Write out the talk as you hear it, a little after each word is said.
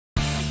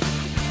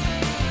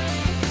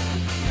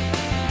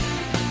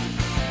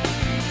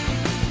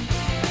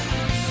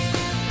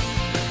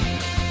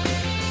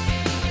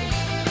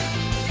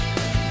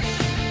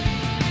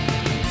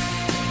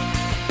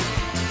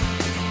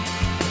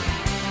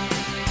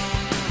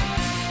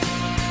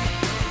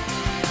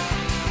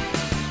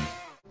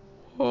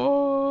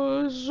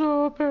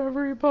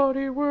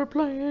everybody, we're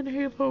playing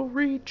Halo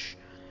Reach,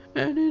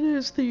 and it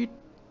is the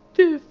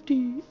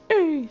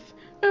 58th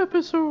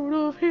episode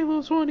of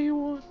Halo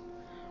 21.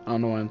 I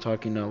don't know why I'm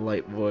talking in a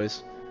light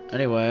voice.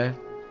 Anyway,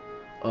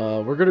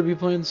 we're gonna be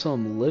playing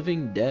some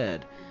Living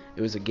Dead.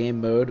 It was a game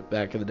mode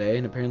back in the day,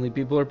 and apparently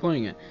people are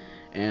playing it.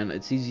 And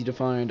it's easy to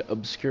find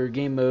obscure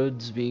game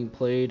modes being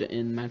played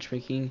in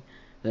matchmaking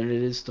than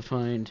it is to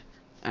find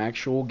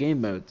actual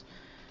game modes.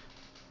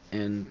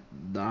 And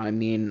I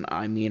mean,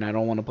 I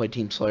don't want to play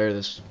Team Slayer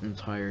this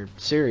entire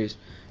series.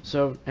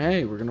 So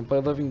hey, we're gonna play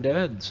Living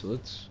Dead. So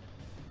let's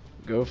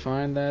go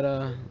find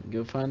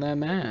that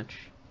match.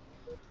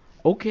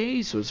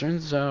 Okay, so it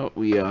turns out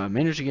we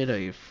managed to get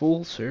a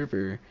full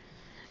server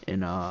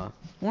in I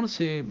want to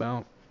say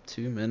about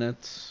 2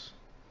 minutes.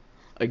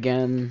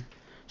 Again,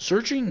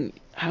 searching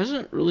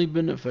hasn't really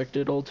been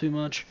affected all too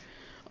much.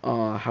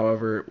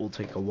 However, it will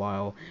take a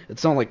while.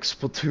 It's not like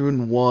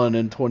Splatoon 1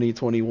 in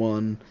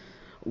 2021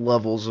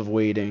 levels of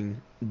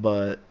waiting,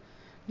 but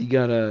you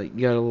got a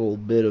little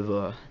bit of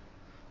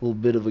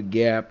a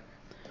gap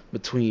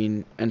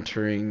between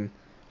entering,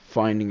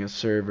 finding a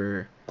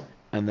server,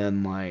 and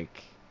then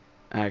like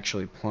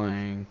actually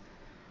playing.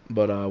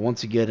 But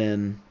once you get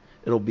in,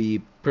 it'll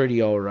be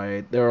pretty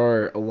alright. There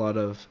are a lot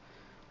of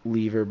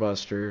lever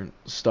buster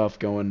stuff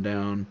going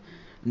down.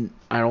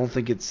 I don't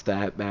think it's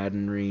that bad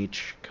in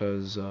Reach,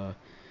 because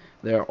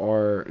there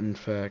are in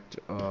fact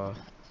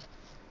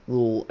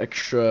little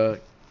extra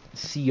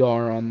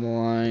CR on the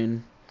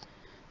line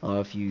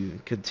if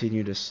you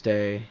continue to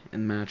stay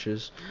in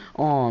matches.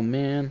 Aw,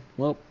 man.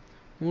 Well,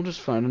 we'll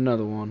just find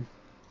another one.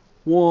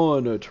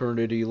 One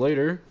eternity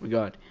later, we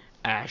got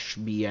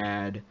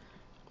Ashbead,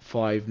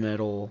 5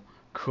 Metal,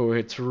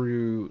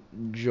 Kohetsu,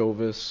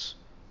 Jovis,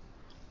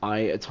 I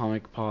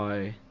Atomic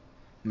Pie,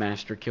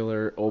 Master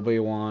Killer,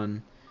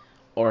 Obi-Wan,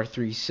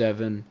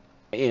 R37,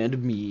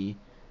 and me.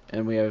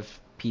 And we have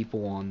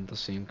people on the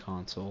same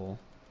console.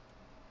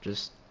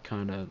 Just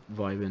kind of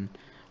vibing.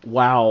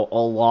 Wow, a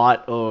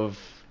lot of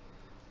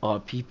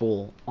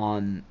people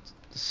on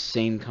the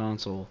same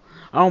console.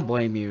 I don't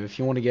blame you if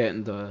you want to get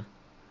into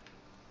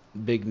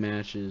big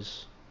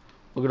matches.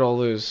 Look at all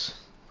those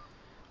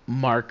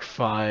Mark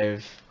V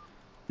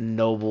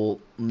noble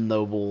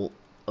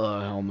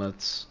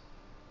helmets.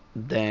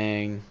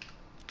 Dang.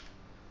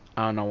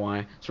 I don't know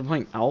why. So we're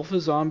playing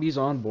Alpha Zombies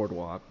on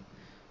Boardwalk.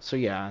 So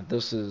yeah,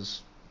 this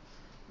is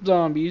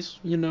zombies,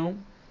 you know.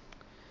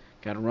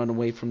 Gotta run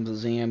away from the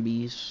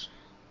zombies.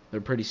 They're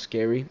pretty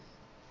scary,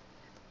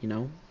 you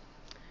know.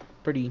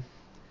 Pretty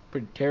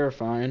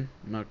terrifying,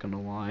 I'm not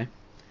gonna lie.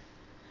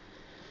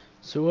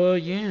 So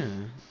yeah.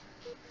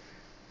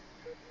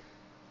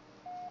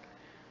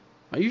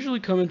 I usually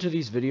come into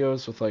these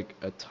videos with like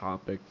a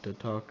topic to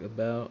talk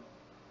about.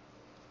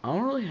 I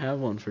don't really have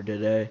one for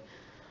today.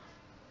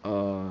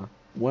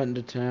 Went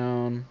into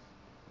town,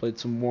 played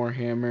some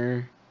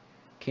Warhammer,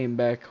 came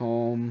back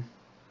home,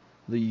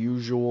 the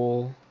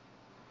usual.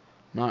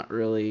 Not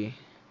really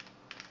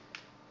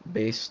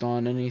based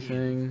on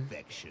anything.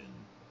 Infection.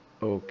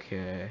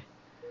 Okay.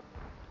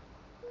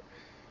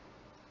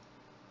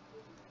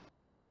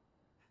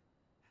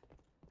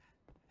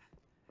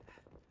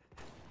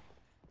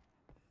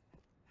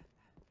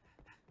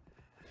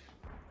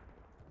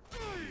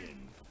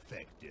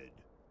 Infected.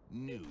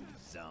 New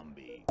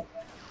zombie.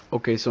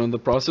 Okay, so in the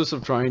process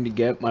of trying to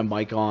get my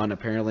mic on,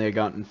 apparently I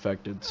got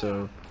infected,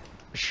 so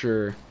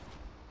sure.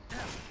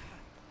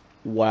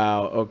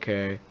 Wow,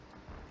 okay.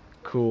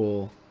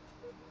 Cool.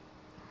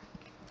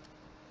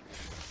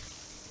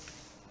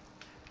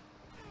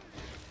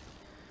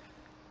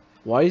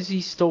 Why is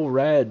he still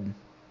red?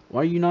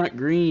 Why are you not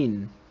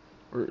green?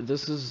 Or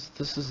this is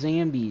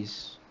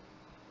zombies.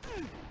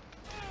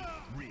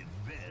 Revenge.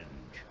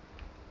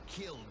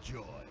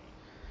 Killjoy.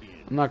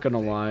 I'm not gonna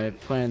lie,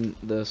 playing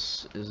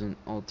this isn't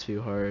all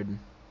too hard.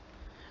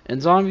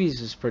 And zombies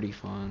is pretty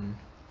fun.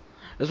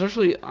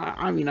 Especially,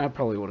 I mean, I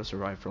probably would have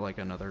survived for like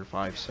another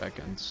 5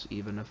 seconds,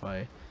 even if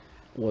I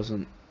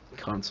wasn't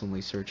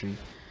constantly searching.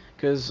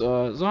 Because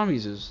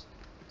zombies is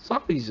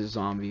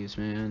zombies,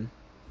 man.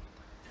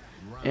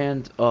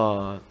 And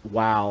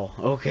wow,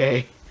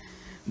 okay.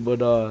 But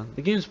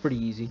the game's pretty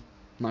easy,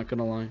 not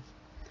gonna lie.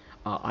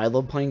 I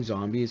love playing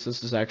zombies.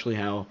 This is actually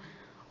how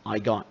I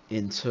got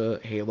into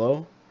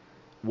Halo,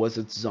 was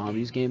its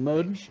zombies game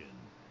mode.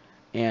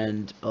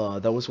 And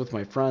that was with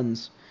my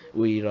friends.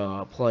 We'd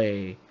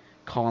play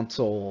home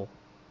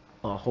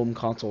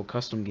console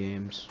custom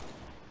games,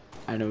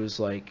 and it was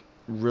like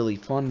really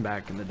fun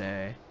back in the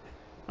day.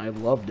 I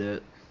loved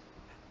it.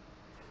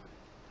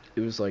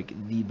 It was like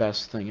the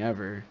best thing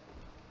ever.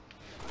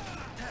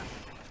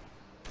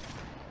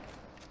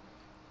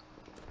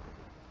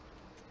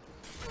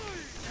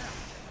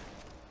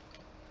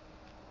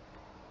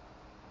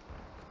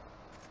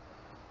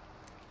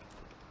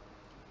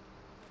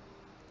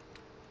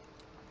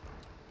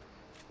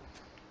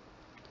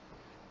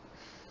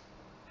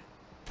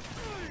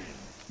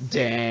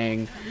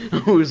 Dang.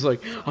 I was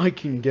like, I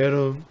can get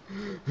him.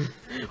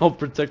 I'll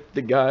protect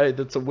the guy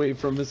that's away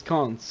from his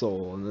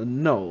console. And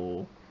then,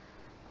 no.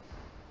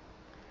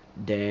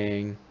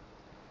 Dang.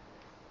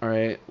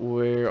 Alright,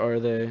 where are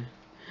they?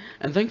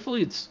 And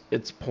thankfully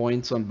it's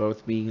points on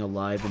both being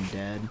alive and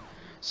dead.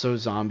 So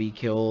zombie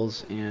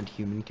kills and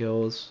human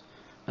kills.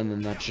 And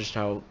then that's just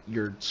how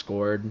you're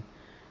scored.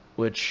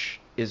 Which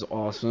is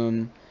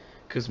awesome.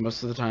 Because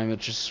most of the time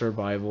it's just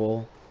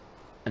survival.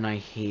 And I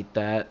hate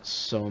that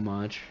so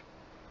much.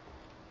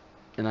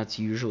 And that's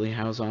usually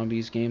how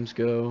zombies games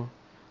go.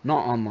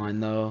 Not online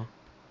though.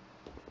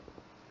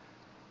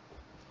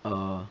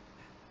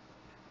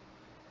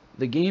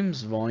 The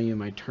game's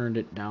volume, I turned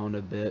it down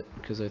a bit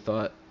because I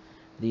thought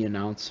the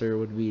announcer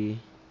would be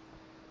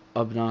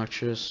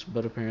obnoxious,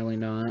 but apparently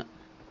not.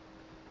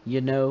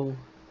 You know,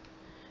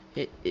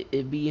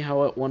 it be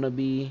how it wanna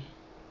be,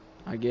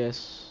 I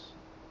guess.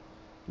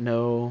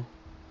 No.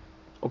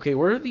 Okay,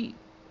 where are they?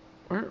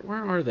 Round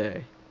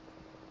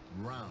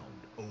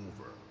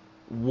over.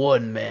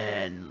 One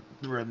man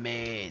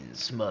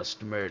remains,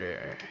 must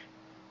murder.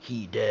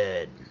 He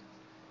dead.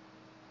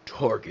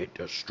 Target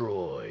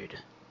destroyed.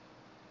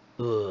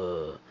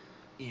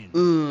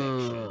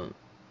 Infection.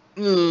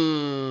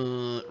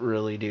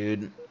 Really,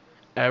 dude?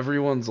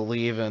 Everyone's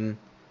leaving.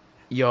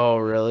 Yo,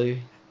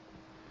 really?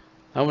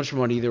 How much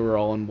money they were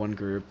all in one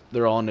group?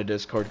 They're all in a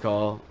Discord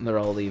call, and they're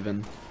all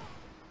leaving.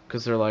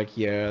 Because they're like,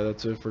 yeah,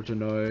 that's it for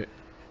tonight.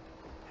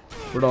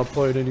 We're not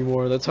playing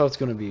anymore. That's how it's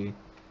gonna be.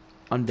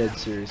 I'm dead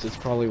serious. It's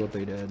probably what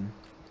they did.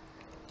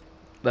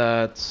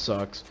 That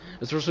sucks.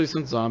 Especially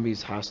since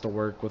zombies has to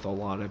work with a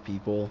lot of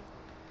people.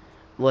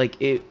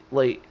 Like it's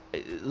like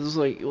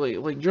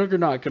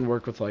Juggernaut can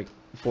work with like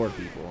 4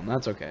 people, and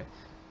that's okay.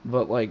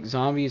 But like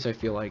zombies, I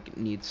feel like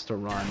needs to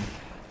run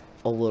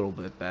a little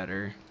bit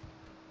better.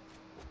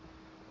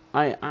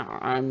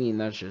 I mean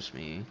that's just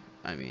me.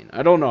 I mean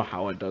I don't know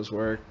how it does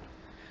work,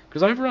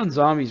 because I've run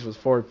zombies with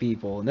 4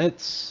 people, and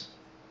it's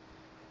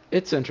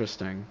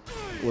interesting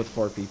with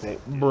 4 people,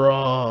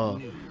 bruh.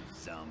 New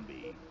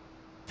zombie.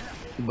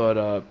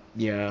 But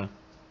yeah.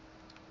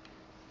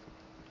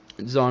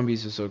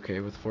 Zombies is okay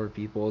with 4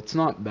 people. It's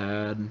not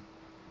bad.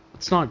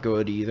 It's not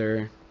good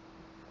either.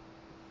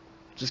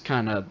 Just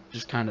kind of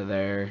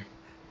there.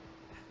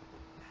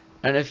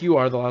 And if you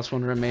are the last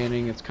one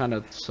remaining, it's kind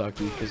of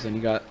sucky because then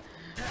you got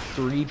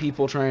 3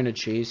 people trying to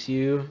chase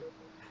you,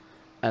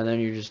 and then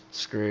you're just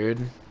screwed.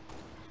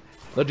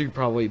 That dude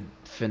probably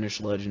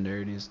finished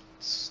legendary. And his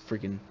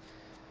freaking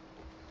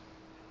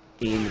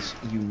aim is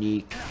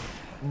unique.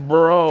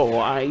 Bro,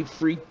 I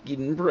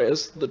freaking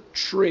pressed the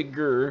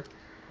trigger.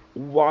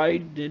 Why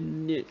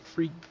didn't it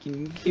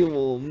freaking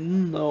kill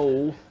him?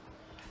 No.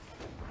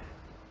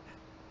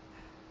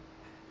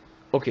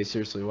 Okay,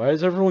 seriously, why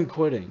is everyone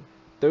quitting?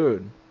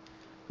 Dude.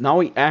 Now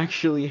we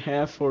actually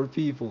have 4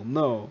 people.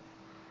 No.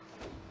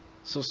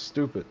 So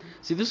stupid.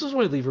 See, this is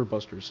why Lever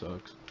Buster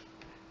sucks.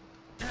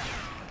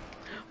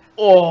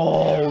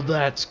 Oh,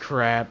 that's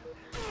crap.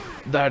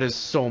 That is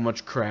so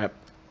much crap.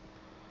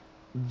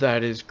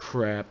 That is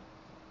crap.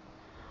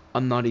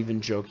 I'm not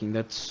even joking.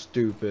 That's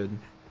stupid.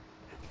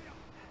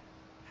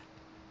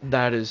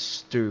 That is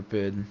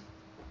stupid.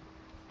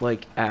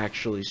 Like,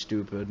 actually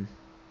stupid.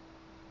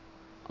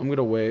 I'm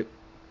gonna wait.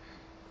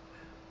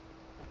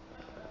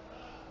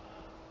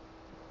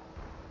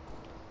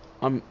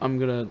 I'm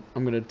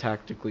gonna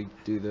tactically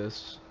do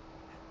this.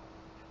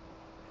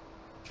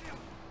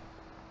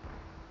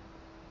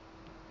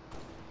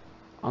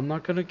 I'm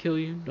not gonna kill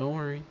you, don't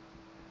worry.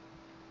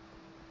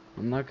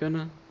 I'm not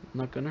gonna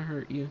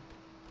hurt you.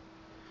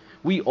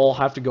 We all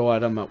have to go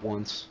at him at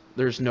once.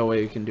 There's no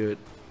way you can do it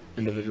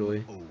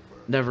individually.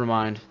 Never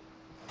mind.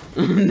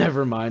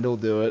 Never mind, he'll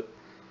do it.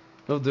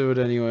 He'll do it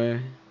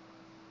anyway.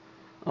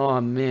 Oh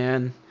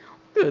man.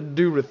 Look at that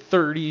dude with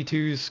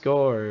 32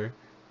 score.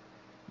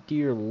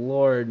 Dear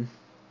Lord.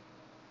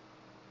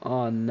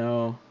 Oh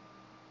no.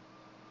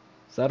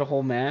 Is that a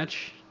whole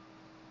match?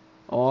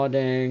 Oh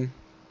dang.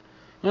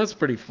 That's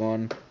pretty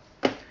fun.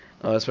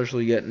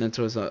 Especially getting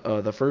into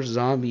the first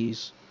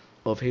zombies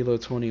of Halo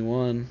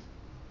 21.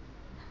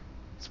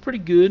 It's pretty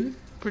good.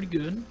 Pretty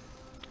good.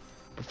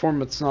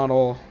 Performance not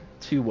all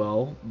too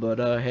well, but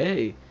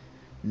hey.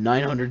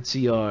 900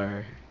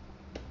 CR.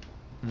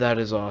 That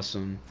is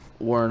awesome.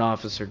 Warrant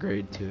Officer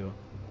grade 2.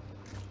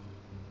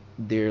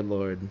 Dear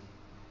Lord.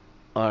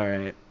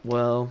 Alright,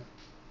 well.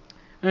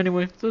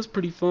 Anyway, that was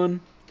pretty fun.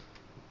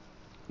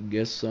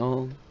 Guess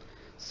I'll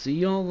see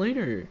y'all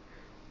later.